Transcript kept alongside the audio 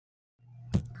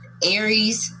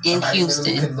Aries in somebody Houston.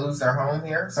 Literally could lose their home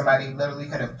here. Somebody literally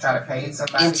could have tried to pay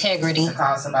somebody. Integrity. To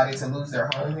cause somebody to lose their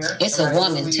home here. It's somebody a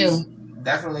woman too.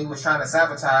 Definitely was trying to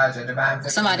sabotage a divine.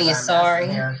 Somebody is sorry.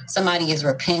 Somebody is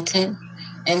repentant.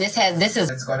 And this is.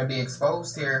 It's going to be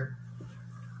exposed here.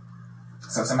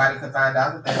 So somebody could find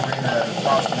out that they were in a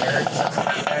false marriage or something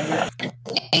like that here.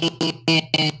 And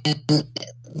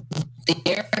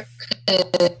there could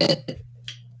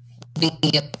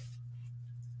be a...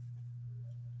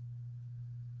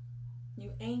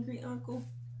 You angry, Uncle?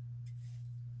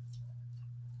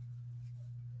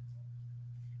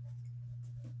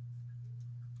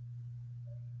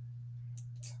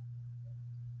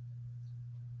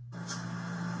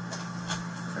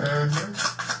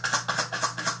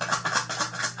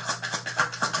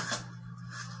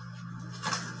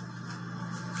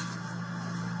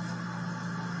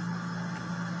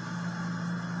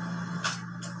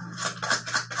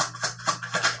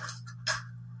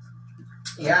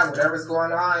 Yeah, whatever's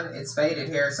going on, it's fated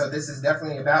here. So this is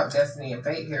definitely about destiny and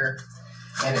fate here.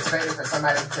 And it's fated for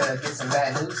somebody to get some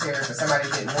bad news here, because somebody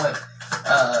didn't want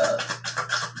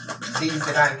these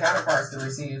divine counterparts to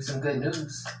receive some good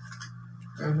news.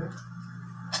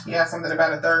 Yeah, something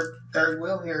about a third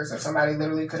wheel here. So somebody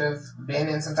literally could have been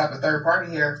in some type of third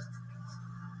party here.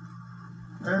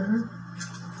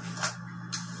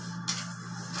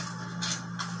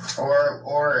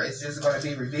 Or it's just going to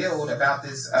be revealed about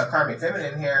this karmic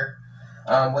feminine here,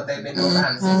 what they've been doing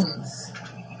behind the scenes.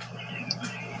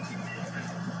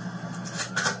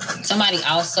 Somebody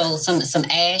also some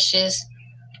ashes.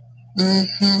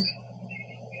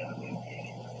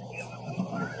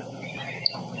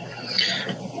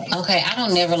 Okay, I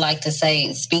don't never like to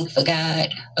say speak for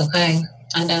God. Okay,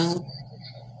 I don't.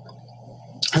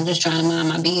 I'm just trying to mind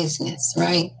my business,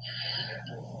 right?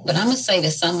 But I'm going to say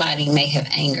that somebody may have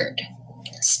angered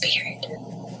spirit.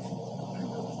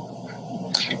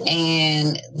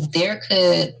 And there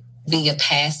could be a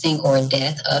passing or a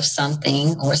death of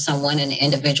something or someone in an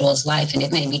individual's life, and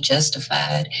it may be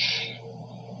justified.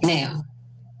 Now,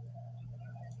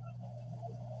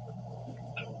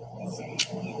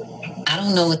 I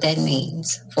don't know what that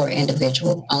means for an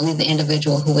individual. Only the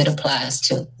individual who it applies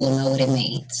to will know what it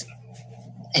means.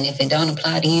 And if it don't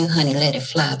apply to you, honey, let it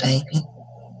fly, baby.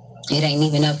 It ain't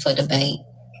even up for debate.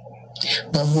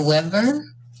 But whoever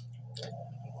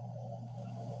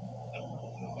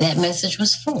that message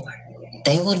was for,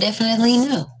 they will definitely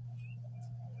know.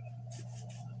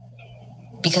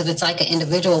 Because it's like an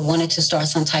individual wanted to start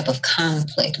some type of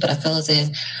conflict, but I feel as if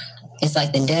it's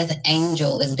like the death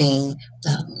angel is being,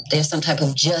 there's some type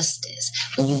of justice.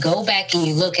 When you go back and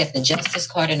you look at the justice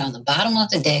card, and on the bottom of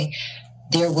the deck,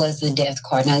 there was the death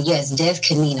card. Now, yes, death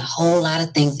can mean a whole lot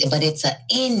of things, but it's an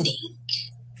ending.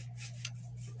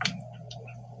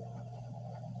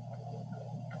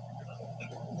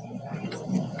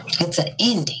 It's an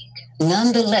ending.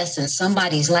 Nonetheless, in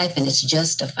somebody's life, and it's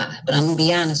justified. But I'm going to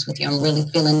be honest with you. I'm really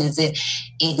feeling as if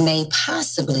it may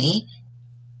possibly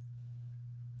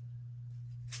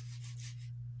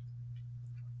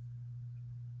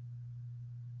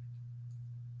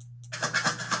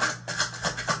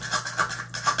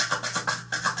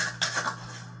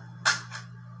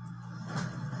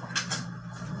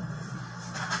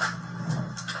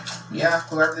yeah,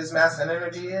 whoever this masculine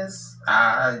energy is,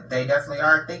 they definitely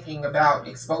are thinking about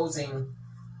exposing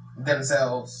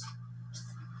themselves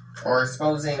or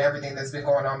exposing everything that's been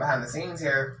going on behind the scenes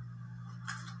here.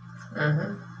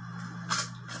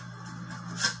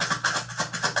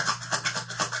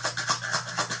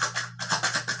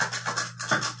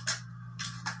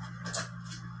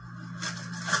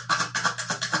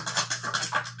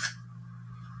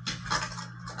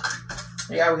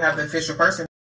 Yeah, we have the official person.